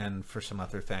games and for some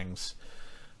other things.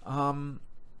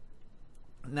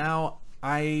 Now,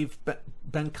 I've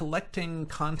been collecting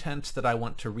content that I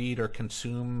want to read or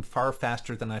consume far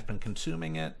faster than I've been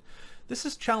consuming it. This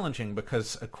is challenging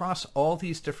because across all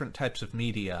these different types of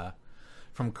media,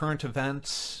 from current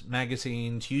events,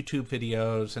 magazines, YouTube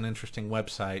videos, and interesting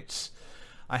websites,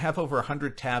 I have over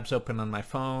 100 tabs open on my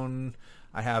phone.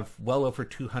 I have well over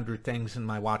 200 things in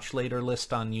my Watch Later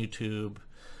list on YouTube.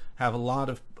 I have a lot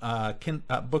of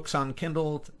books on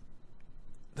Kindle,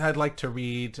 that I'd like to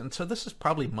read, and so this is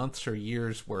probably months or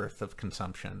years worth of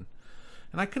consumption.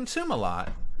 And I consume a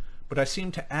lot, but I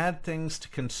seem to add things to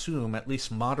consume at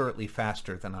least moderately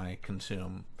faster than I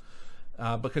consume,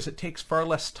 because it takes far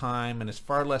less time and is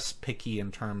far less picky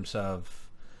in terms of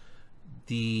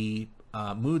the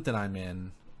mood that I'm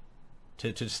in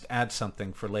to just add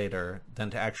something for later than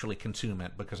to actually consume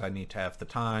it, because I need to have the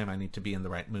time, I need to be in the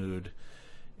right mood,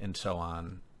 and so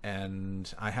on.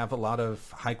 And I have a lot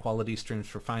of high quality streams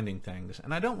for finding things,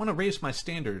 and I don't want to raise my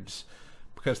standards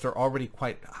because they're already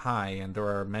quite high, and there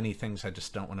are many things I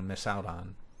just don't want to miss out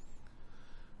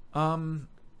on.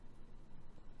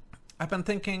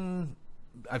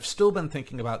 I've still been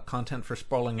thinking about content for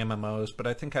sprawling MMOs, but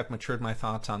I think I've matured my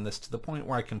thoughts on this to the point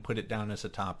where I can put it down as a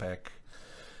topic.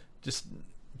 Just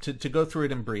to go through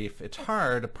it in brief, it's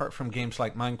hard, apart from games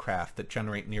like Minecraft that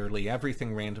generate nearly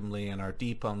everything randomly and are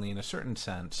deep only in a certain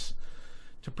sense,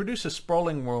 to produce a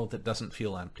sprawling world that doesn't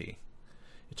feel empty.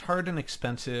 It's hard and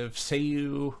expensive.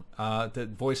 Seiyu, the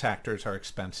voice actors are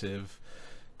expensive.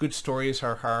 Good stories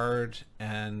are hard,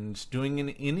 and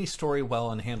doing any story well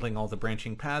and handling all the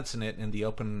branching paths in it and the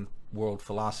open world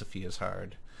philosophy is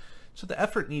hard. So the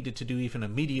effort needed to do even a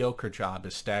mediocre job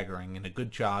is staggering, and a good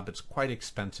job is quite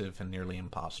expensive and nearly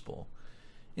impossible.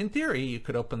 In theory, you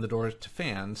could open the doors to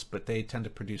fans, but they tend to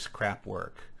produce crap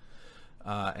work.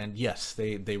 And yes,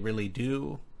 they really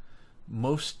do.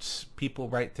 Most people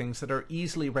write things that are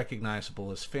easily recognizable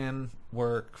as fan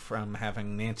work, from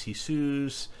having Nancy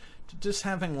Sues to just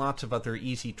having lots of other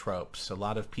easy tropes. A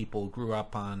lot of people grew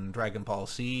up on Dragon Ball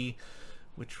Z,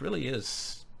 which really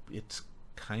is, it's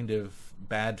kind of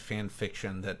bad fan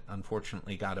fiction that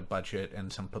unfortunately got a budget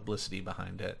and some publicity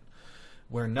behind it,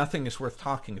 where nothing is worth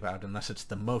talking about unless it's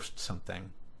the most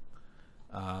something.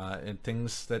 And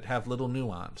things that have little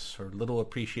nuance or little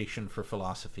appreciation for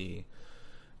philosophy.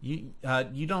 You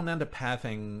don't end up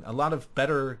having a lot of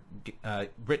better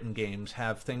written games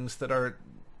have things that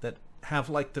have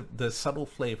like the subtle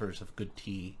flavors of good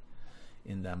tea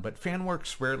in them, but fan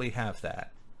works rarely have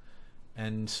that.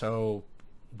 And so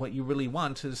what you really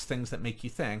want is things that make you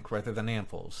think rather than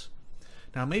anvils.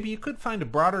 Now, maybe you could find a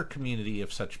broader community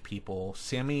of such people,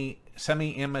 semi-amateur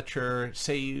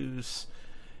seiyus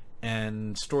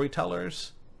and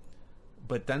storytellers,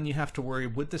 but then you have to worry,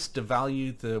 would this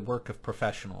devalue the work of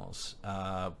professionals?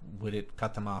 Would it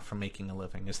cut them off from making a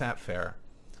living? Is that fair?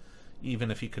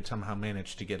 Even if you could somehow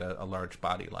manage to get a large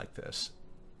body like this.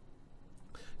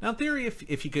 Now, in theory,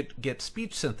 if you could get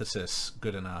speech synthesis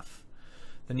good enough,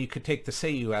 then you could take the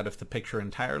seiyu out of the picture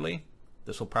entirely.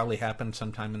 This will probably happen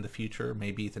sometime in the future,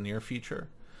 maybe the near future.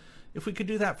 If we could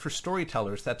do that for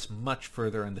storytellers, that's much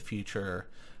further in the future,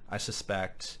 I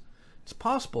suspect. It's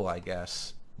possible, I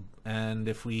guess. And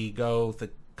if we go the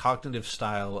cognitive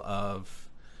style of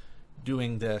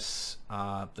doing this,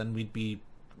 then we'd be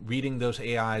reading those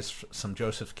AIs some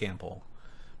Joseph Campbell.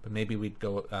 But maybe we'd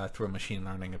go through a machine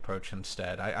learning approach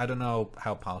instead. I don't know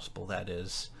how possible that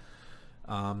is.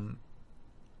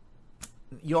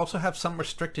 You also have some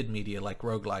restricted media like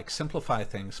roguelike simplify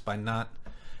things by not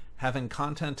having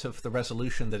content of the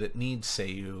resolution that it needs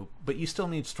seiyu, but you still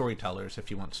need storytellers if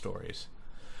you want stories.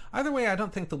 Either way, I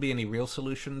don't think there'll be any real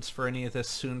solutions for any of this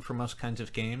soon for most kinds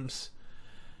of games.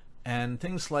 And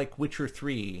things like Witcher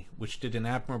 3, which did an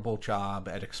admirable job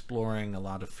at exploring a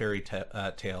lot of fairy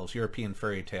tales, European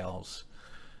fairy tales,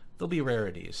 they'll be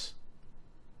rarities.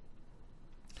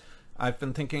 I've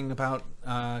been thinking about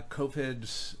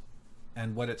COVID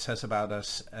and what it says about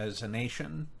us as a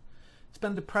nation. It's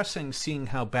been depressing seeing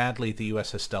how badly the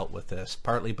U.S. has dealt with this,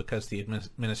 partly because the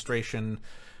administration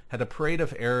had a parade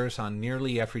of errors on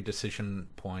nearly every decision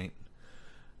point,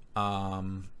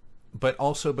 but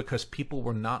also because people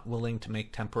were not willing to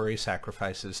make temporary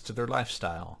sacrifices to their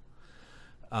lifestyle.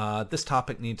 This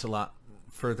topic needs a lot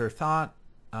further thought.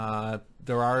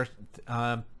 There are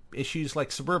issues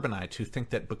like suburbanites who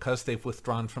think that because they've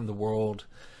withdrawn from the world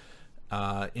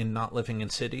in not living in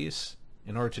cities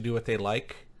in order to do what they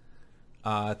like,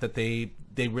 that they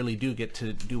really do get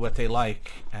to do what they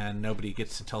like and nobody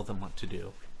gets to tell them what to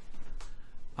do.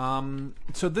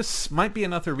 So this might be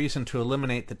another reason to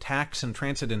eliminate the tax and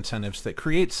transit incentives that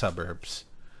create suburbs,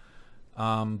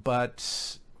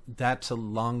 but that's a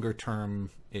longer term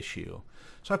issue.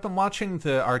 So I've been watching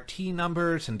the RT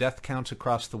numbers and death counts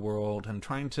across the world and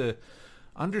trying to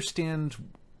understand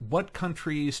what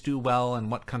countries do well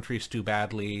and what countries do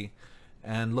badly,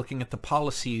 and looking at the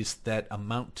policies that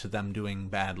amount to them doing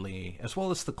badly, as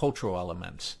well as the cultural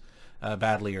elements,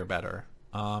 badly or better.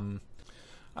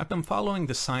 I've been following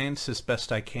the science as best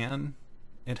I can.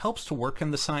 It helps to work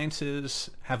in the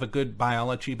sciences, have a good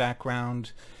biology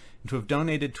background, and to have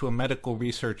donated to a medical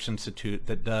research institute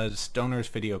that does donors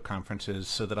video conferences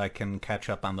so that I can catch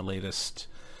up on the latest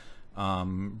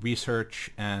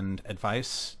research and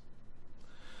advice.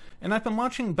 And I've been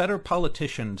watching better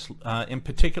politicians, in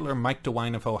particular Mike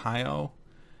DeWine of Ohio,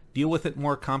 deal with it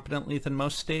more competently than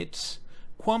most states.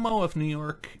 Cuomo of New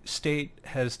York State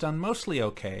has done mostly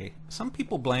okay. Some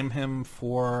people blame him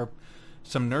for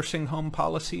some nursing home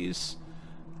policies,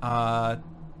 but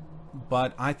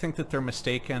I think that they're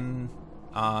mistaken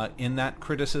in that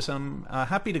criticism.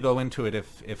 Happy to go into it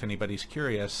if anybody's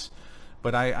curious,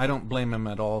 but I don't blame him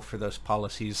at all for those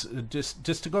policies. Just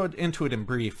to go into it in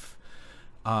brief,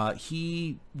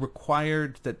 he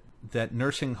required that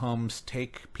nursing homes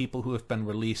take people who have been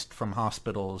released from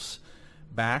hospitals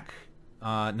back.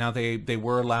 Now they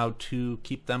were allowed to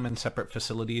keep them in separate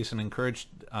facilities and encouraged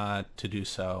to do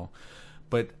so,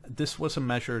 but this was a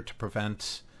measure to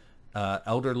prevent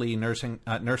elderly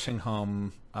nursing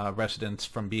home residents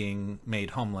from being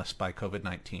made homeless by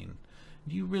COVID-19.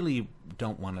 You really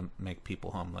don't want to make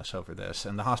people homeless over this,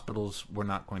 and the hospitals were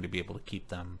not going to be able to keep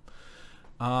them.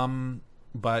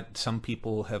 But some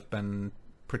people have been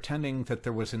pretending that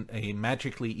there was a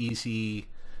magically easy,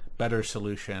 better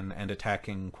solution and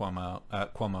attacking Cuomo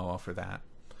over that.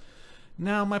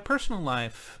 Now, my personal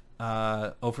life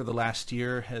over the last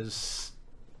year has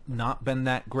not been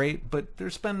that great, but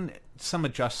there's been some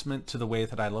adjustment to the way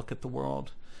that I look at the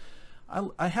world.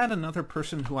 I had another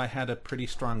person who I had a pretty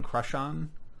strong crush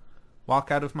on walk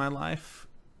out of my life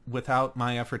without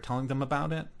my ever telling them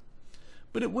about it.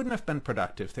 But it wouldn't have been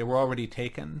productive. They were already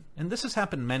taken. And this has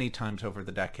happened many times over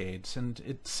the decades, and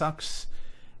it sucks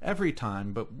every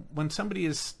time. But when somebody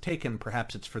is taken,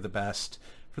 perhaps it's for the best.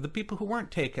 For the people who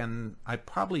weren't taken, I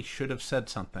probably should have said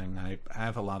something. I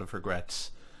have a lot of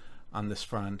regrets on this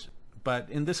front. But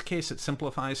in this case, it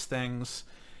simplifies things.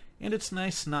 And it's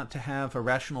nice not to have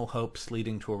irrational hopes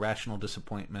leading to irrational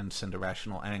disappointments and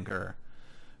irrational anger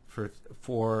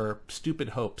for stupid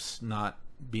hopes not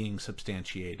being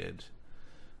substantiated.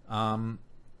 The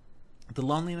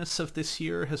loneliness of this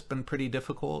year has been pretty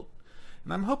difficult,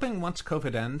 and I'm hoping once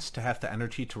COVID ends to have the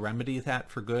energy to remedy that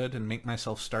for good and make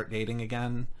myself start dating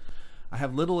again. I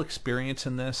have little experience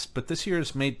in this, but this year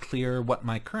has made clear what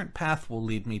my current path will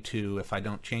lead me to if I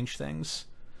don't change things.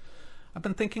 I've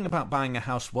been thinking about buying a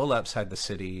house well outside the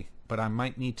city, but I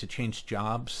might need to change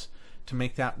jobs to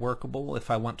make that workable if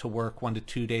I want to work 1 to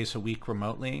 2 days a week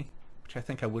remotely, which I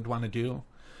think I would want to do.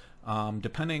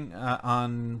 Depending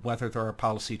on whether there are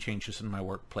policy changes in my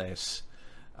workplace,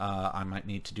 I might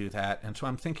need to do that. And so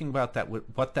I'm thinking about that,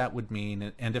 what that would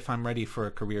mean, and if I'm ready for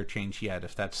a career change yet,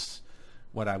 if that's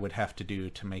what I would have to do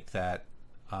to make that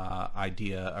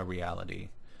idea a reality.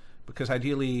 Because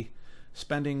ideally,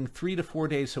 spending 3 to 4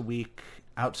 days a week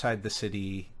outside the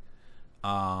city,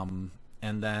 and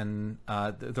then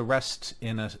the rest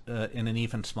in an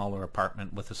even smaller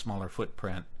apartment with a smaller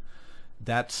footprint,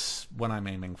 that's what I'm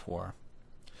aiming for.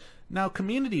 Now,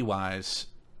 community-wise,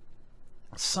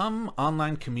 some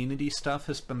online community stuff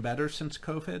has been better since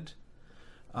COVID.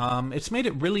 It's made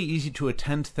it really easy to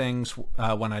attend things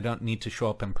when I don't need to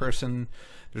show up in person.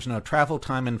 There's no travel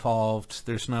time involved.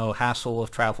 There's no hassle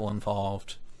of travel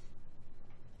involved.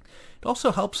 It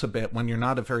also helps a bit when you're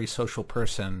not a very social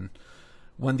person,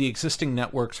 when the existing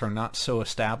networks are not so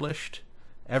established.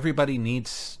 Everybody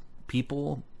needs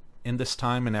people in this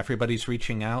time, and everybody's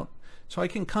reaching out, so I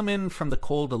can come in from the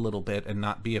cold a little bit and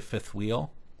not be a fifth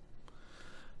wheel.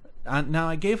 Now,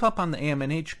 I gave up on the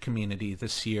AMNH community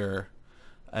this year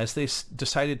as they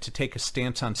decided to take a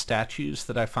stance on statues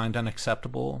that I find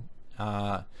unacceptable.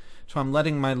 So I'm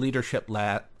letting my leadership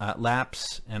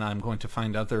lapse, and I'm going to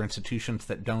find other institutions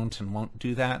that don't and won't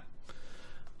do that.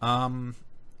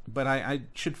 But I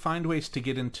should find ways to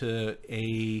get into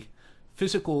a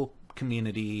physical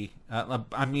community,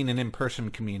 I mean an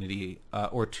in-person community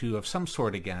or two of some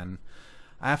sort again.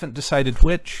 I haven't decided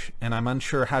which, and I'm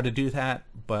unsure how to do that,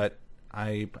 but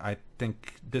I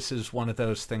think this is one of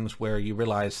those things where you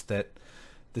realize that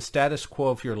the status quo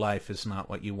of your life is not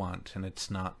what you want, and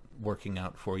it's not working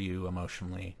out for you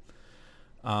emotionally.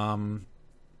 I've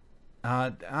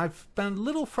been a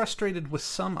little frustrated with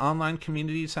some online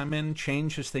communities I'm in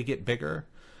change as they get bigger,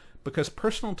 because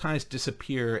personal ties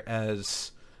disappear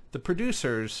as the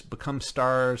producers become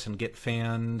stars and get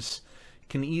fans,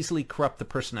 can easily corrupt the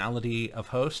personality of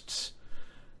hosts,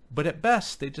 but at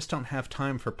best they just don't have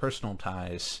time for personal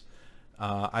ties.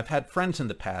 I've had friends in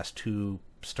the past who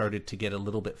started to get a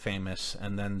little bit famous,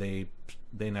 and then they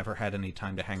never had any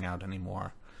time to hang out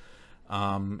anymore.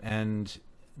 And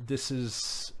this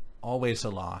is always a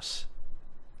loss.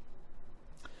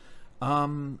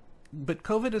 but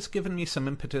COVID has given me some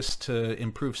impetus to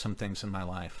improve some things in my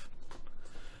life.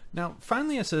 Now,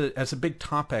 finally, as a big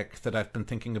topic that I've been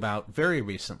thinking about very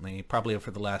recently, probably over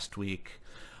the last week,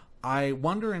 I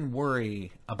wonder and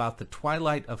worry about the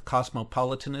twilight of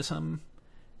cosmopolitanism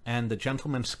and the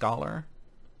gentleman scholar.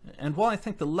 And while I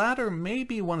think the latter may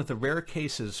be one of the rare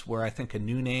cases where I think a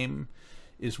new name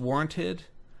is warranted,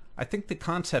 I think the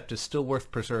concept is still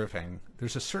worth preserving.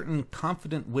 There's a certain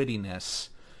confident wittiness,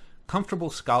 comfortable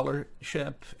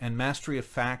scholarship, and mastery of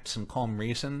facts and calm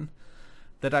reason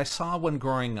that I saw when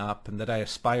growing up and that I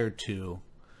aspired to,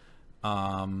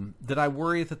 that I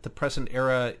worry that the present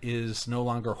era is no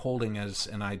longer holding as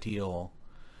an ideal,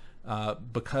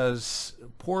 because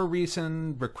poor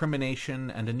reason, recrimination,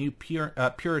 and a new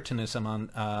puritanism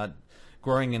on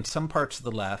growing in some parts of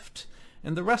the left,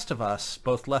 and the rest of us,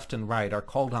 both left and right, are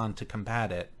called on to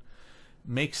combat it,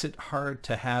 makes it hard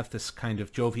to have this kind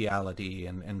of joviality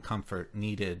and comfort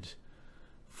needed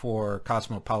for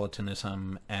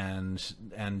cosmopolitanism and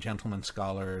gentleman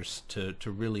scholars to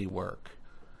really work.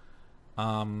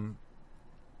 And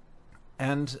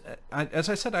as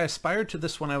I said, I aspired to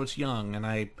this when I was young, and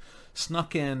I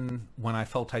snuck in when I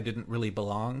felt I didn't really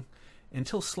belong,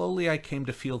 until slowly I came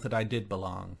to feel that I did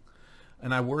belong.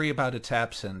 And I worry about its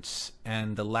absence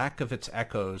and the lack of its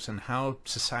echoes and how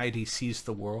society sees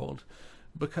the world,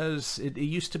 because it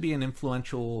used to be an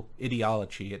influential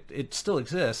ideology. It still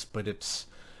exists, but it's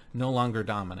no longer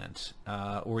dominant,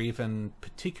 or even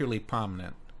particularly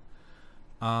prominent.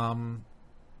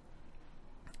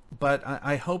 But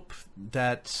I hope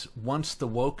that once the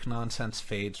woke nonsense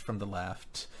fades from the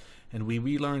left, and we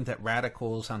relearn that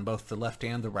radicals on both the left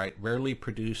and the right rarely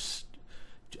produce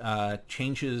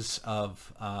changes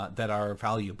of that are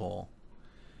valuable,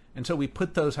 and so we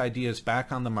put those ideas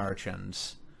back on the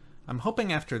margins, I'm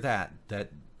hoping after that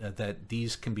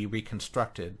these can be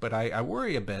reconstructed. But I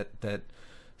worry a bit that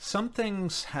some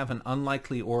things have an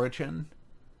unlikely origin,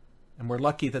 and we're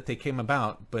lucky that they came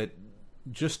about, but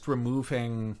just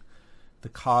removing the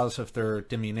cause of their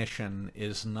diminution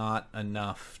is not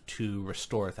enough to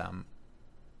restore them.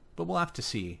 But we'll have to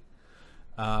see.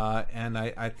 And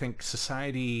I think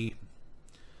society,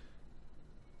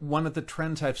 one of the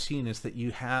trends I've seen is that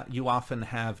you often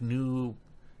have new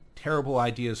terrible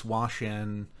ideas wash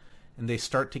in, and they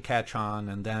start to catch on,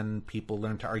 and then people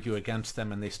learn to argue against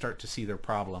them, and they start to see their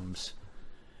problems.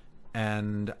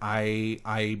 And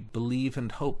I believe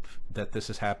and hope that this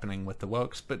is happening with the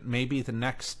wokes, but maybe the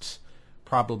next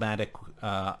problematic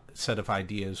set of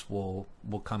ideas will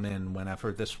come in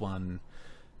whenever this one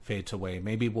fades away.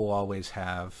 Maybe we'll always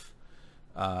have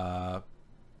the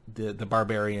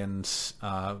barbarians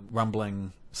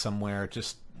rumbling somewhere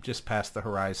just past the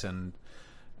horizon,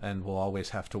 and we'll always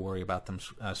have to worry about them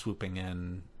swooping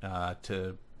in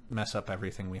to mess up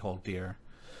everything we hold dear.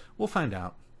 We'll find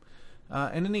out.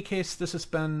 In any case, this has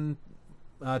been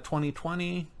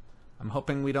 2020. I'm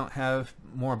hoping we don't have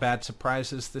more bad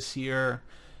surprises this year.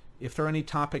 If there are any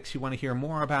topics you want to hear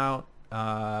more about,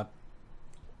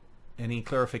 any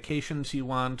clarifications you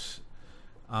want,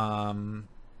 drop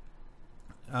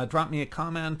me a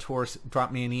comment or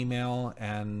drop me an email.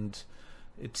 And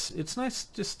it's nice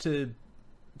just to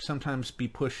sometimes be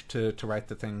pushed to write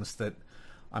the things that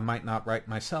I might not write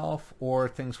myself, or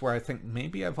things where I think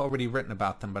maybe I've already written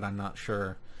about them, but I'm not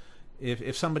sure.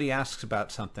 If somebody asks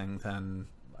about something, then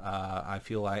I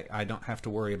feel I don't have to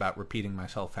worry about repeating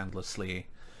myself endlessly,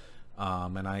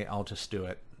 and I'll just do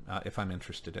it if I'm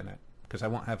interested in it, because I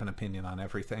won't have an opinion on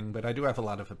everything, but I do have a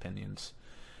lot of opinions.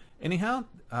 Anyhow,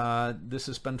 this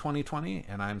has been 2020,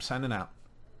 and I'm signing out.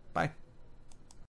 Bye.